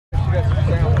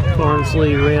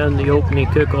Barnsley ran the opening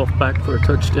kickoff back for a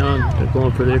touchdown. They're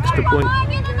going for the extra point.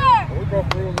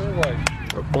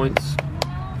 Or points.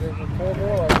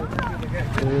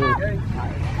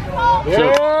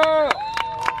 So,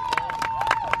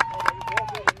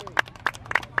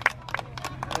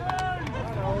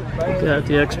 got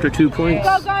the extra 2 points.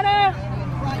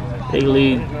 They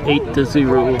lead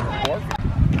 8-0.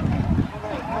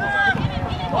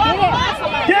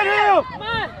 Get him!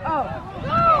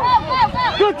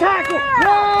 Good tackle!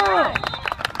 No!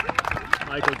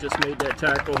 Michael just made that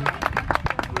tackle.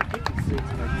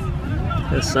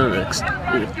 His son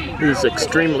is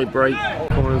extremely bright.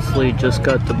 Barnsley just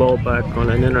got the ball back on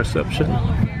an interception.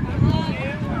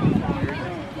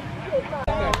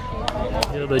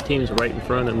 The other team's right in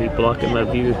front of me, blocking my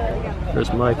view.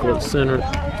 There's Michael at center.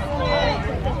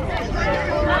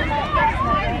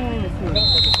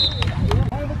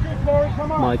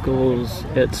 Michael's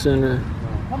at center.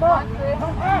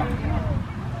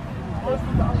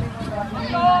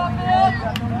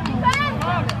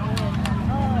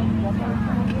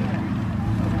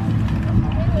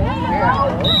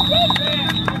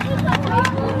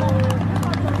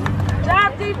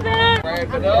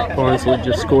 Barnsley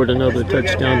just scored another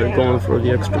touchdown. They're going for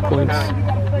the extra points.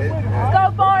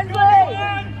 Go Barnsley!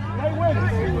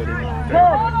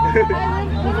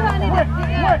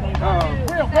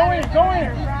 Go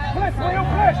in! Push, Will,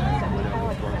 push!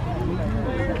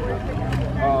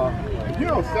 You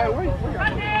don't say, wait.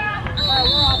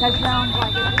 Touchdown.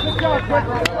 Good job,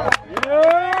 yeah!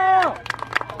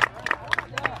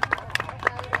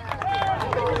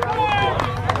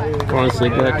 Barnsley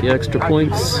got the extra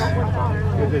points.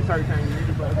 Good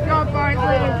job,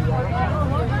 Barnsley.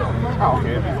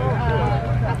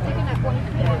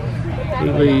 He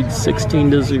leads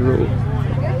 16-0.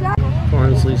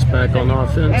 Barnsley's back on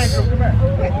offense.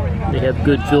 They have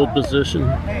good field position.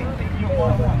 Hit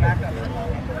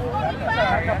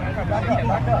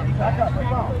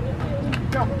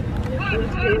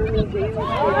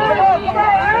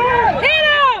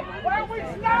him!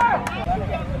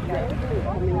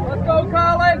 Let's go,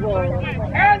 Colin!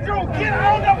 Andrew, get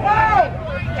on the ball!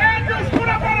 Andrew, put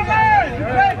up on the line! You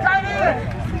play tight end!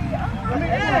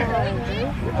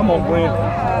 Come on, Gwen.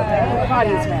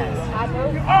 Body's fast.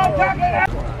 All tackling!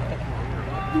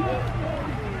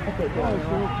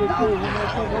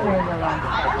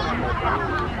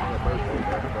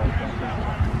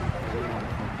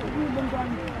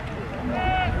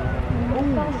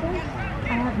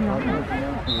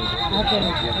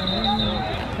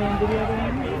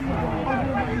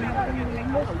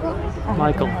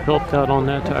 Michael helped out on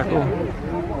that tackle.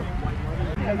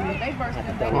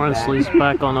 Barnsley's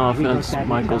back on offense.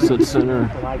 Michael's at center.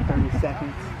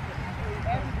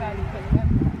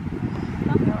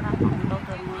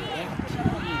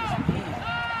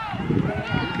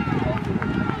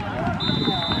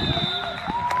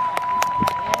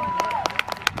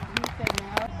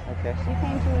 She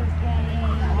came to his game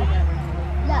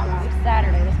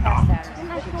Saturday, this past Saturday.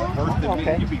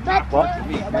 Okay.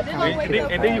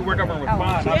 And then you work up and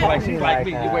respond. I feel like she's like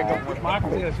me. You wake up with Michael.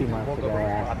 2 months ago, I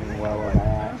asked me where was I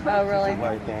at. Oh, really?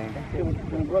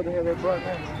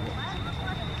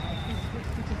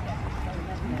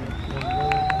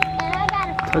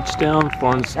 Touchdown,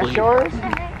 Barnsley. That's yours?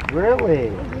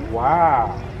 Really?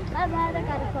 Wow. Is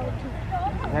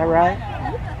that right?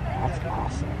 That's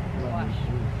awesome.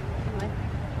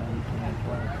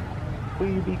 Who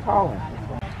you be calling?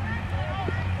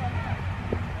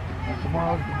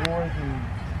 Tomorrow's the boys and...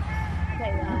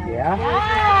 Yeah?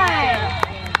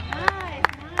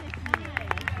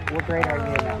 What grade are you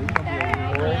in now?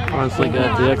 Barnsley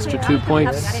got the extra 2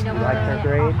 points. You like their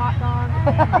grade?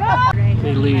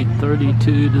 They lead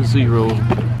 32-0.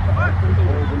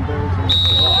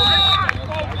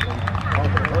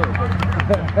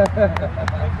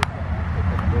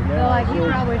 I feel like you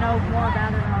probably know more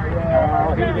about it than I do.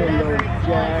 Well, he didn't know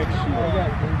jack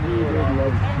shit. He didn't know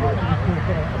shit.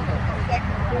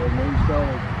 So when we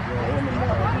started, him and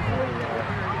he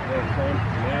came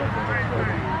to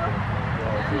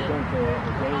she went to a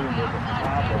game with the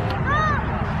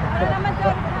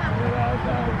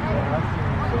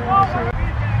Papa.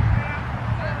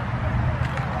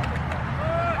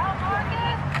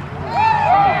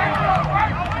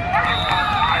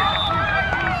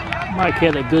 Mike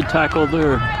had a good tackle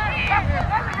there.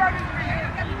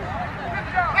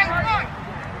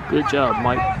 Good job,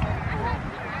 Mike.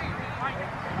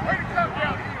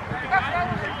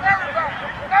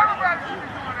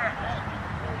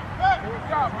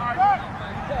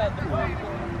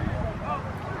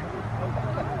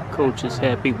 Coach is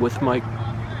happy with Mike.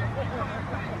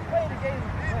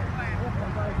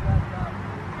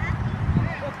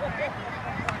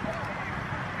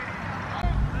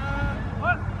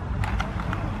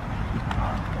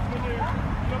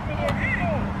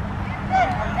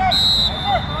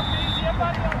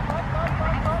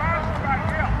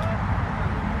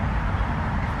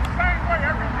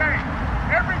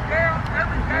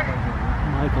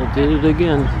 did it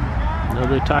again.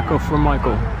 Another tackle for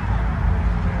Michael.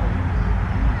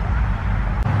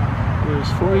 There's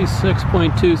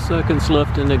 46.2 seconds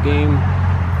left in the game.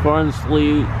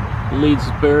 Barnsley leads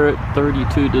Barrett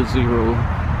 32-0.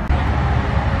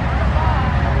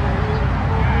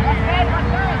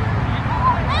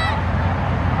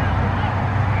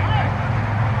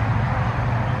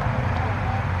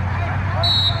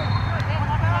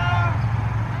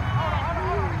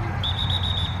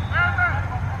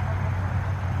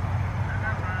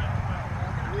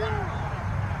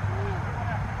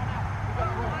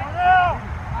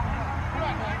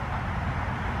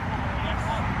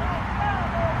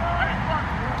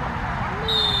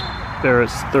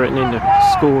 Barrett's threatening to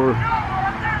score with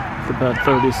about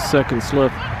 30 seconds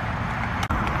left.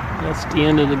 That's the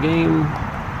end of the game.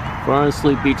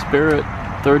 Barnsley beats Barrett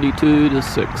 32-6.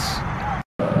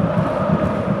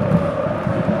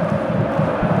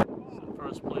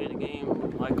 First play of the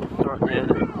game, Michael starting at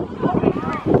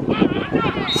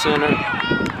center.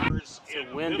 It's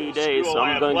a windy day, so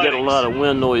I'm going to get a lot of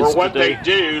wind noise for what today. they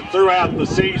do throughout the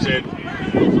season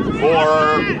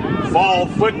for fall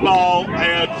football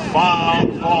and fall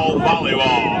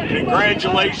volleyball.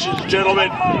 Congratulations, gentlemen,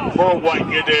 for what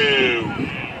you do.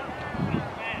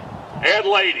 And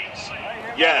ladies,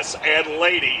 yes, and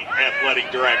lady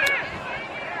athletic director.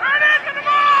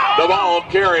 The ball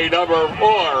carry number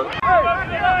 4.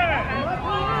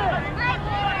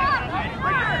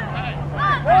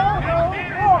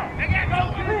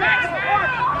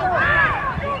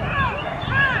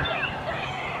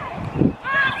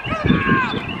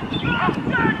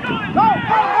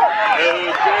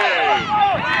 Okay,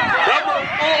 number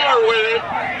 4 with it,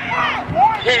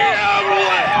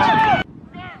 Hamlet.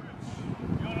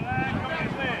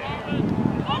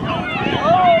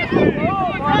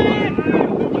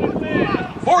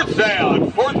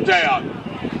 Fourth down.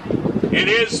 It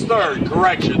is third,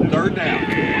 correction, third down.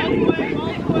 And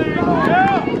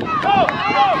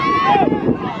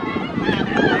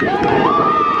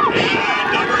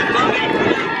number 32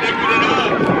 picking it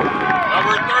up.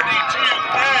 Number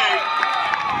 32A.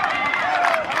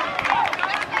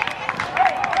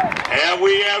 And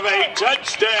we have a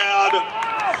touchdown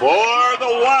for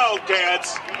the Wildcats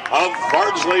of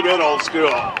Bardsley Middle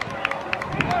School.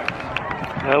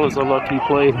 That was a lucky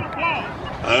play.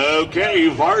 Okay,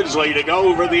 Bardsley to go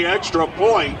over the extra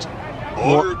point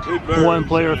or conversion. One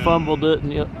player fumbled it,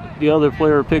 and the other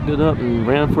player picked it up and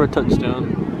ran for a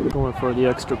touchdown. Going for the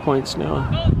extra points now.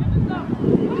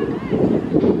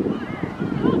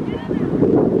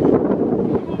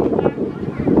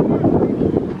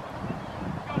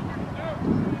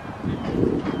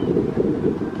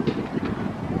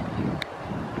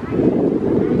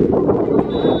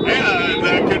 And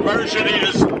the conversion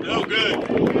is no good.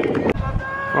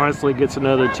 Barnsley gets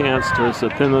another chance to a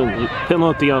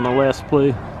penalty on the last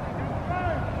play.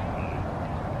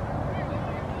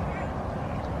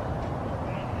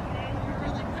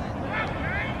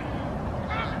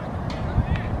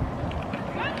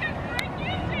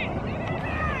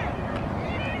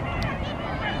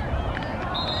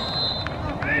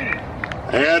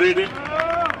 And it is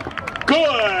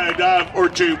good for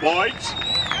 2 points.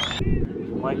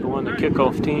 Michael on the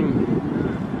kickoff team.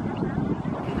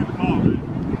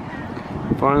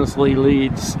 Barnsley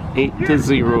leads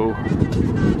 8-0.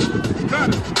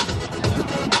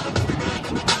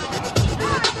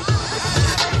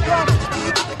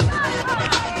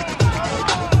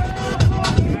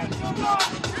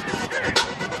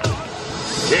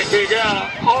 Kicking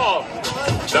out off,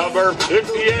 number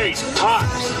 58, Cox.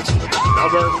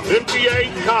 Number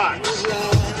 58, Cox.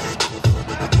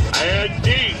 And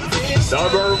deep,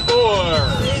 number 4,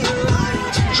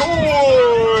 Jordan.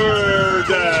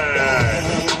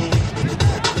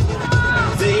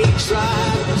 They try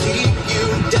to keep you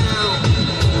down,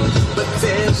 but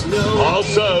there's no.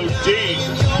 Also deep,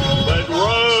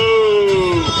 Monroe.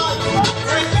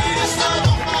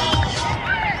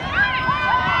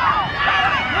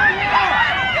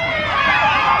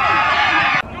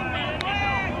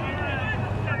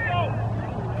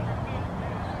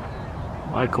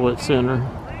 Michael at center.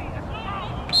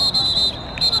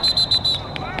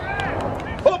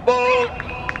 Football.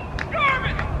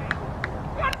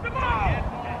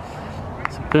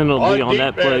 It's a penalty on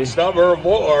that play. Defense, number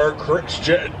 4,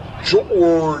 Christian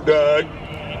Jordan.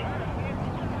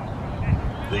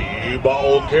 The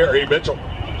ball carry, Mitchell.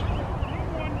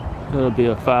 That'll be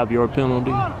a 5-yard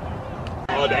penalty. On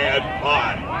and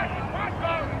 5.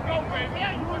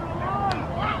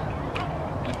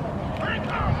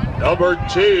 Number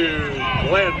 2,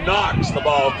 Glenn Knox, the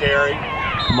ball carry.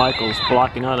 Michael's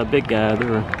blocking out a big guy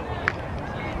there.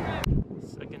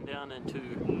 2nd down and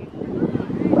 2.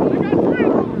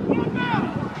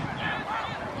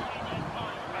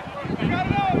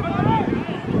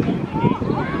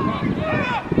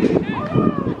 It's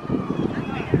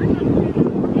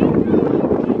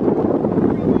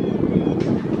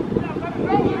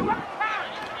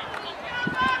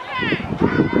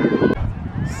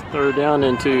 3rd down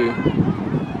and 2.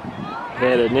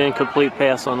 Had an incomplete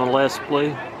pass on the last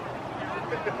play.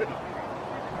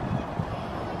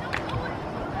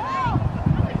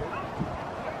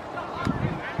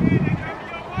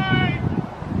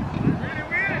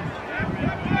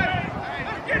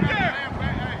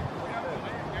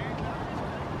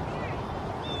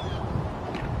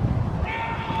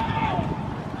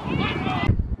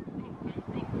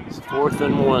 It's 4th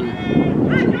and 1.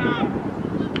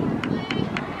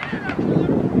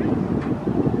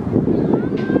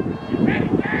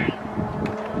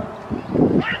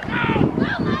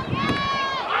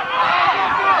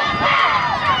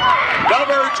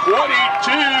 Number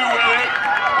 22 with it.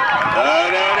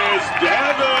 And that is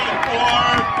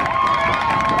Davenport.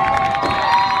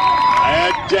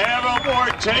 And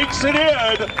Davenport takes it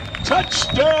in.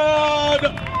 Touchdown,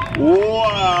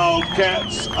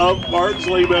 Wildcats of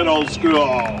Bardsley Middle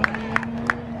School.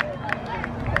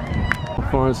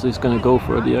 Barnsley's going to go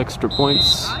for the extra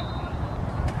points.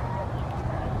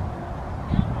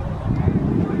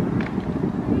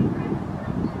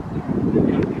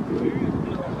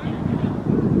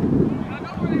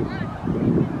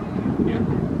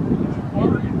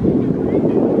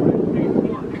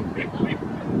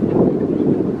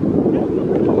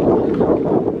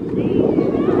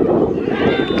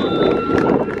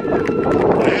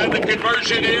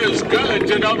 Conversion is good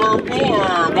to number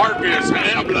 4, Marcus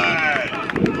Hamlin.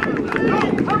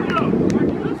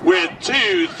 With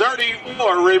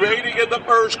 2:34 remaining in the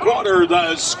first quarter,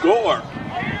 the score.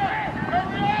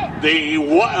 The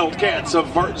Wildcats of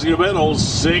Varsity Middle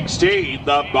 16,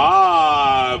 the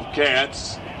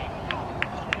Bobcats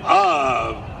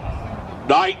of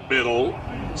Knight Middle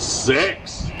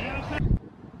 6.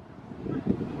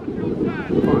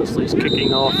 Barnsley's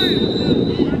kicking off.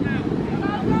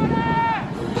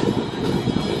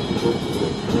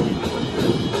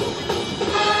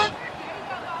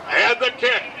 And the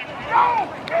kick.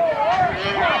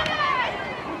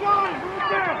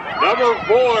 Number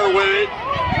 4 with it.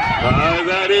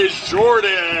 That is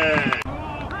Jordan.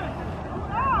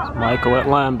 It's Michael at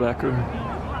linebacker.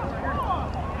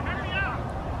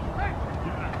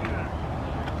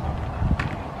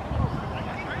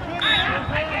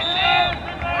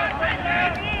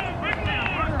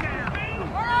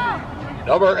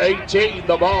 Number 18,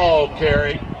 the ball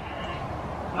carry.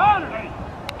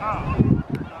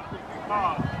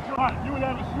 Mike, you and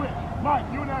Evan switch. Mike,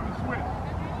 you and Evan switch.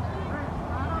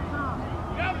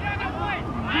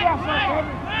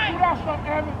 You got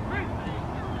something, Evan.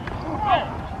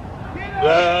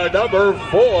 The number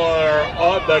 4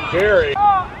 on the carry.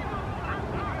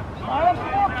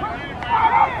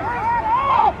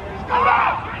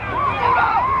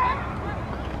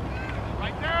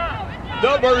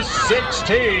 Number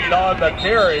 16 on the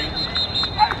carry.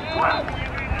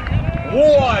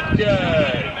 Watkins.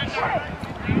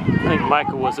 I think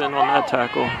Michael was in on that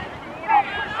tackle.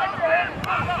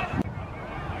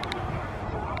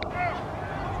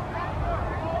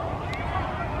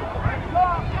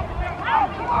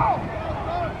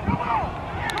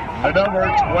 The number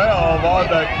 12 on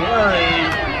the carry.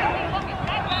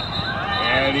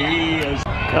 And he is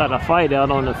Got a fight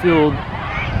out on the field.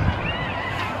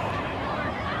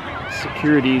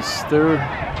 Security's there.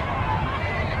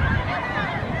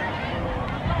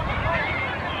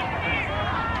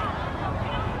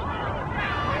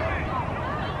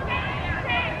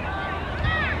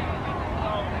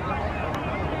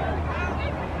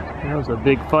 That was a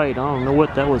big fight. I don't know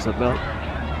what that was about.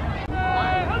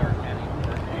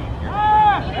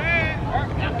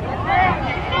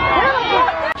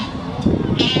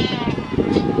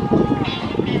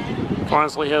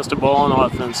 Barnsley has the ball on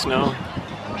offense now.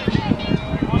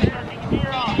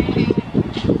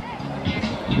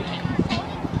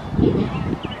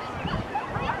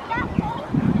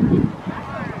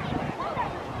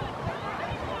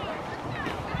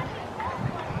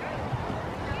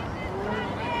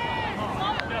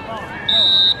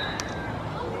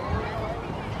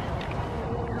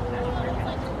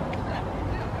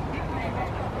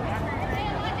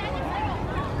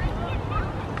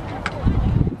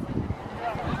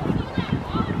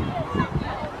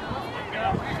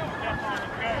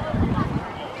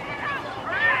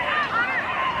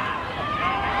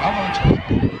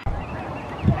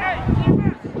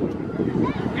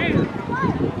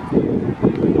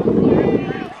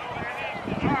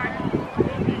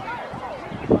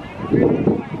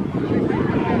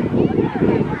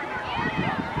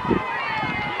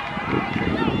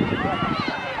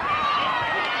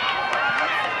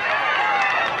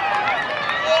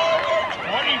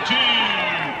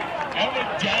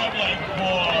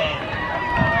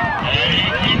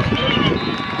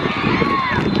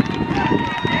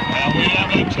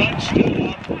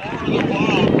 touchdown for the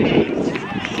Wildcats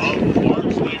of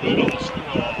Varsity Middle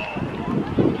School.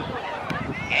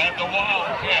 And the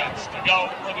Wildcats to go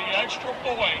for the extra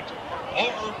point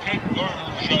or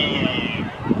conversion.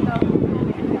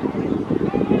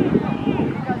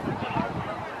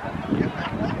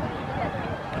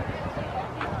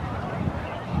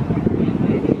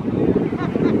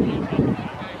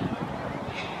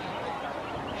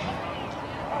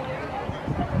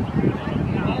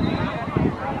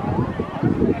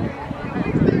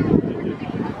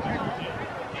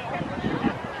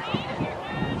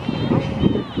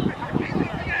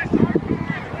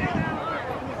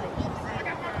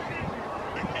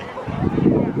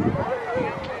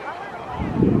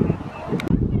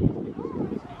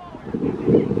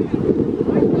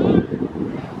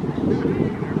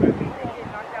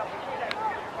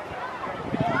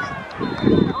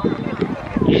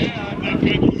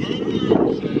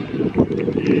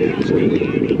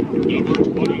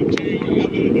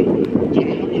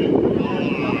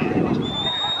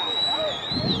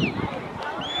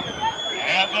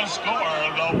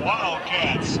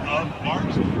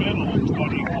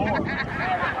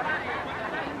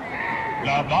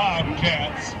 The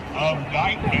Bobcats of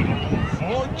Knight Middle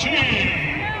 14.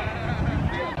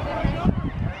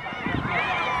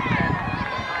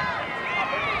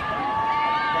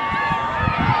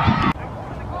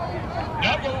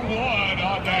 Number 1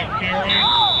 on that carry,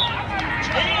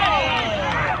 Taylor.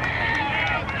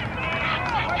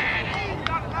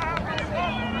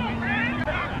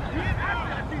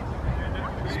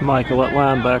 It's Michael at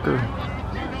linebacker.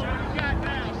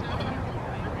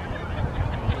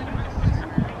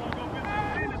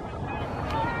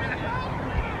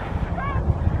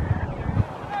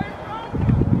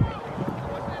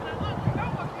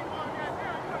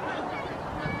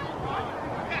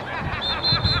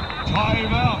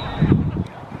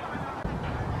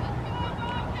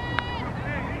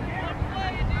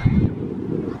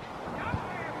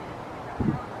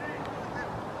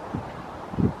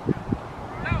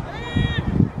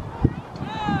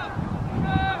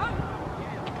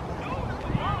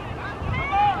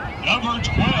 Number 12,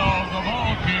 the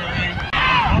ball carrying.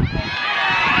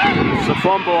 It's a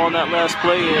fumble on that last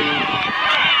play, and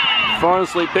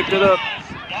Farnsley picked it up.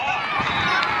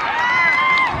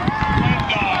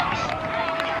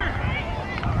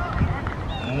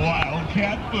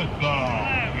 Wildcat football.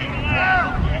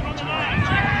 Wildcat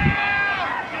 22.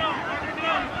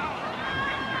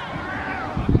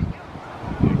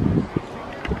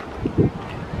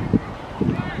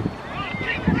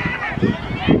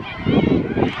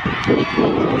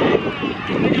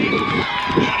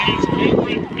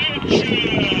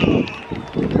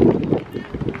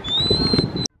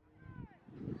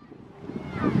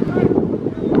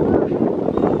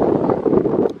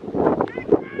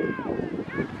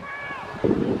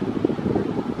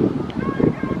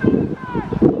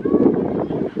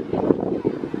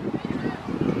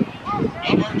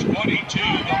 Number 22,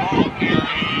 the ball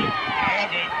carrying,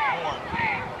 Evan Ford.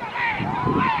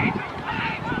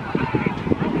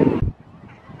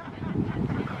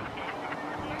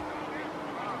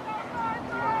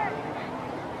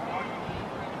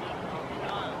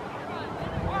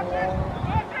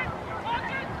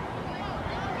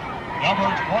 Number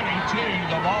 22,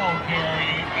 the ball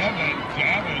carrying, Evan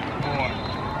Davenport.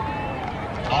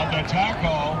 On the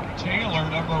tackle, Taylor,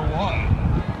 number 1.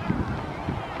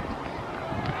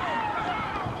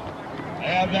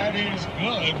 And that is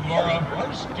good for a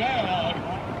first down.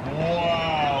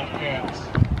 Wildcats.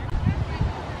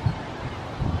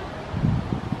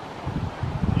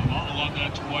 The ball on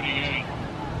that 28.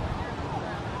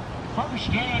 First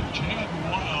down, 10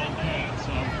 Wildcats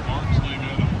of Barnsley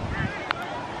Middle.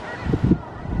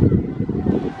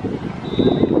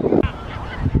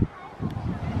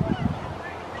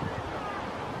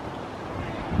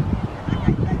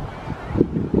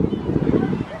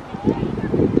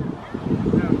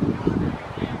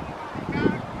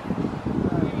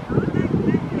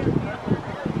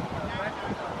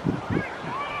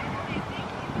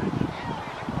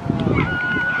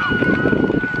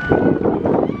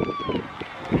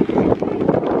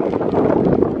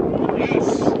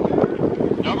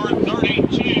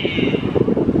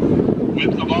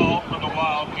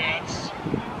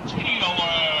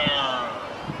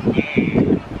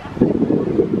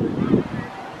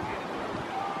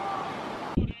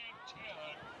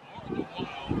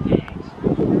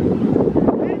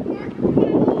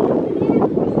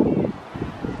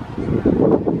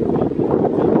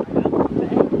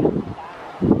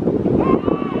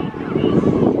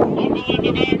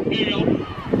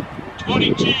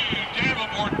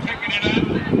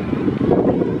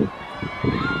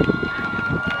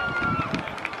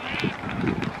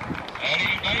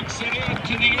 makes it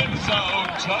into the end zone.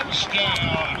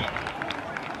 Touchdown.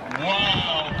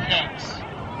 Wildcats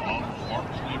of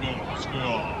Varsity Middle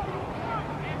School.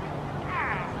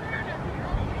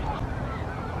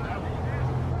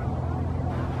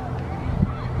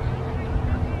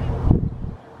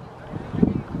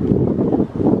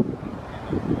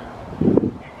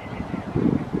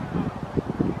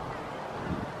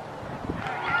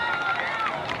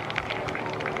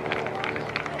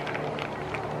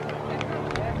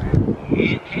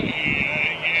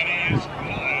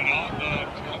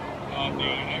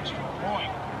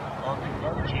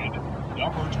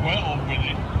 Number 12 with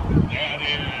it. That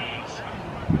is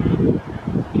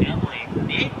Cameron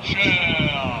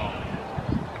Mitchell.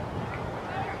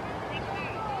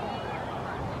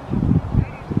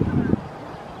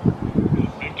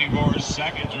 54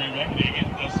 seconds remaining in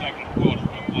the second quarter of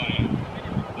play.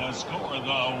 The score,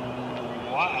 the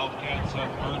Wildcats of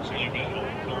Varsity Middle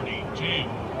 32.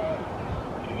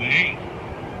 The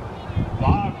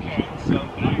Bobcats of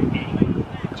Dyke Middle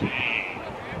 14.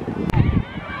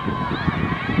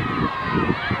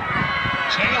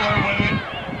 Taylor with it.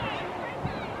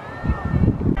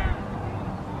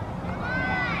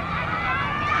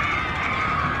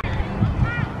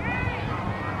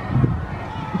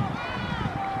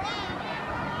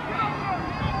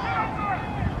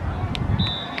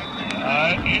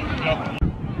 Incomplete.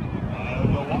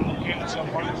 The Wildcats of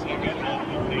Varsity Middle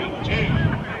 32.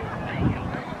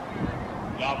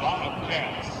 The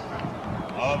Bobcats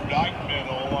of Dyke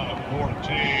Middle 14.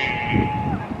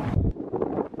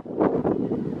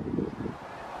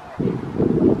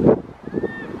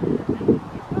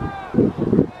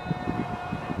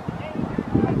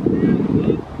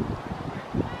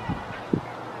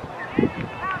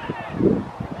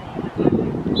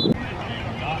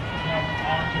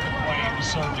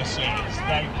 Services,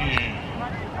 thank you,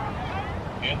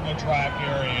 in the track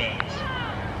areas.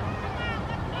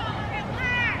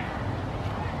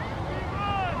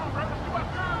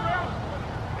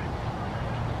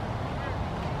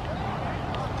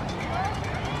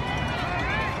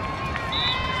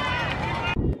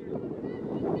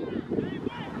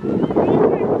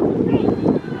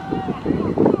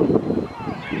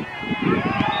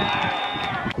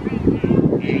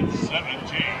 And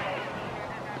 17.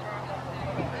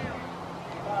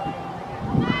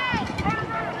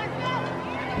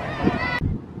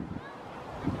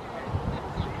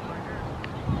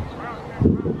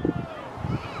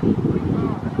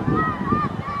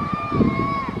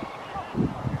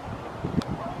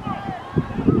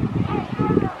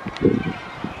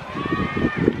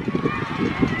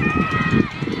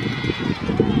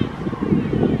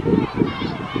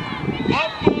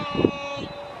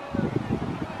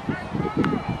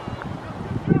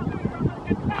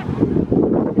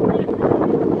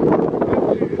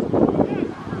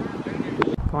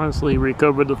 Honestly,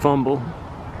 recovered the fumble.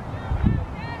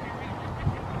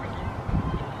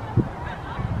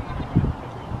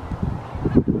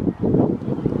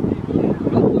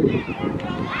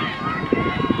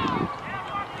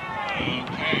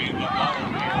 Okay, the ball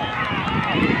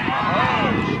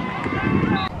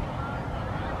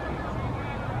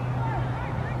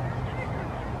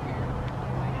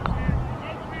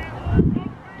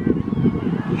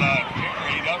the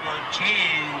carry number 2.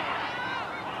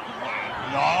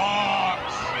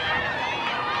 Locks.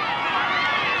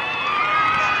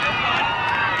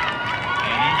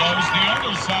 And he goes the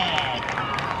other side.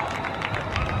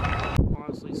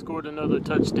 Honestly, scored another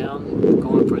touchdown,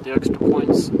 going for the extra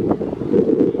points.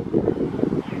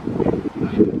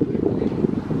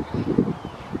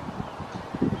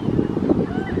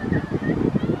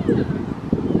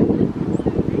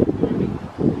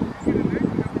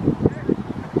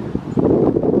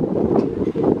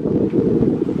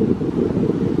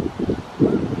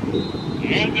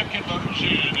 And the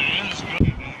conversion is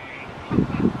good.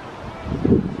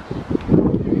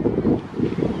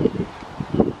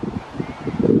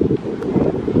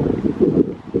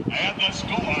 And the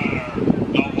score,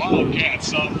 the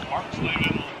Wildcats of Varsity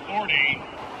Middle 40,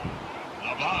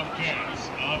 the Bobcats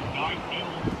of Dyke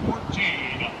Middle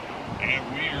 14, and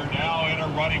we are now in a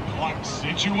running clock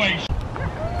situation.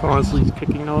 Honestly's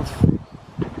kicking off.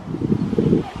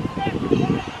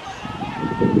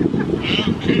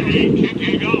 Okay,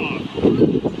 kicking off.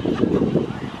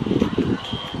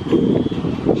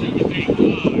 Timothy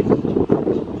Hughes.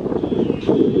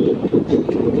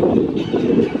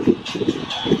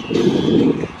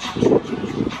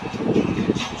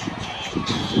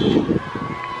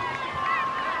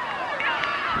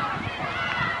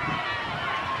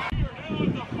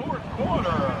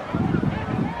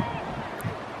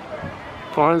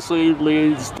 Honestly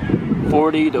leads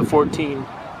 40-14.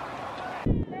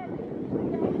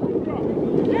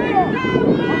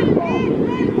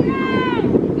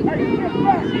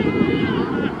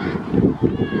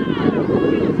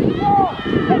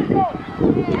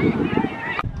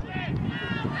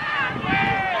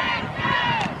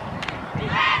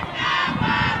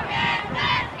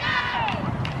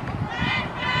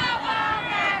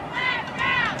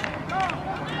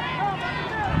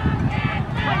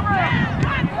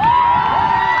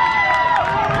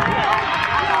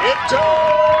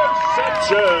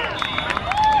 Interception.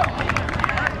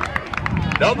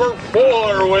 Number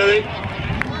 4 with it.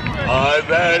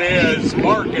 That is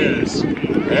Marcus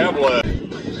Hamlet.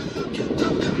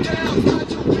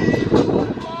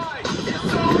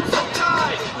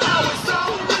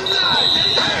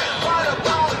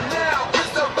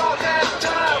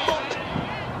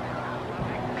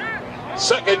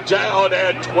 Second down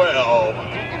and 12.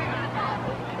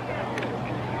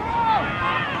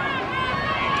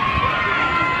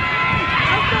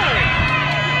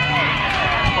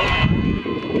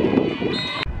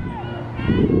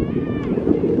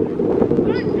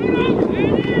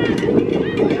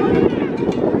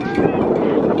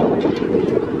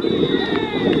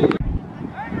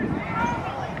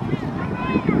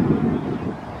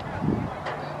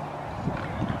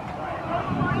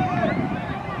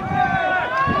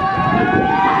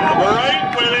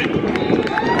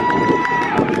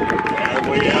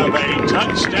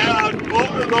 Touchdown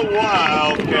for the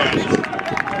Wildcats.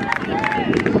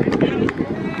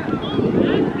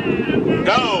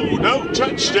 No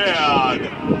touchdown.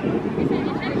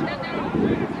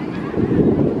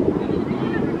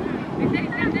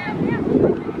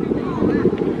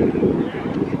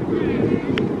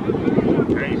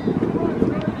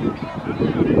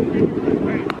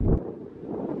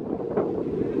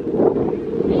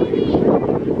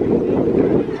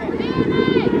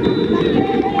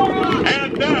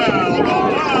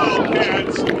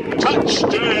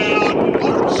 Touchdown,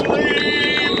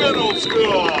 Parsley Middle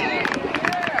School.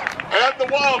 And the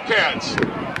Wildcats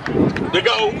to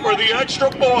go for the extra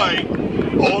point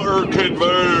or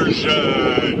conversion.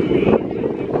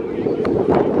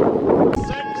 6,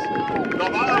 the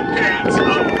Wildcats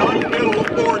of Knight Middle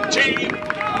 14.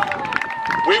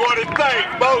 We want to thank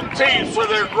both teams for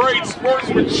their great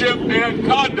sportsmanship and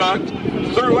conduct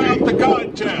throughout the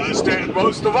contest, and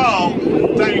most of all,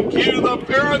 thank you, the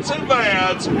parents and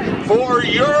fans, for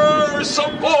your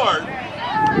support.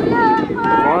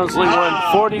 Barnsley won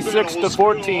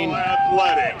 46-14.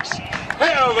 Athletics.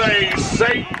 Have a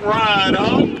safe ride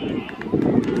home.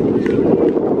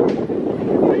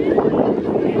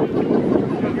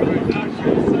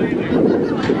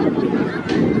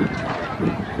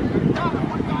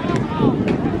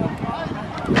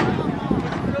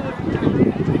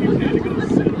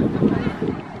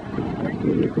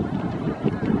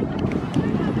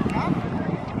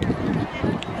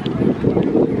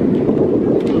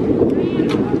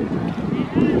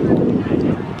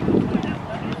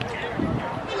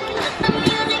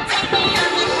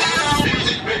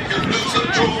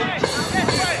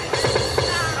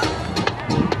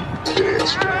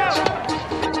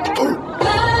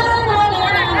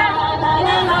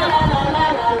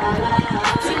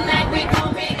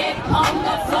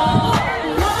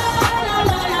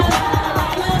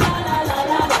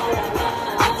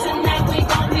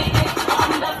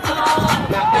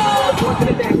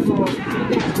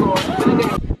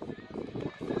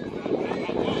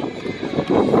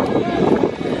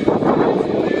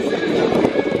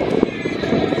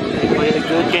 Played a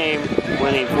good game,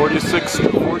 winning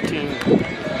 46-14.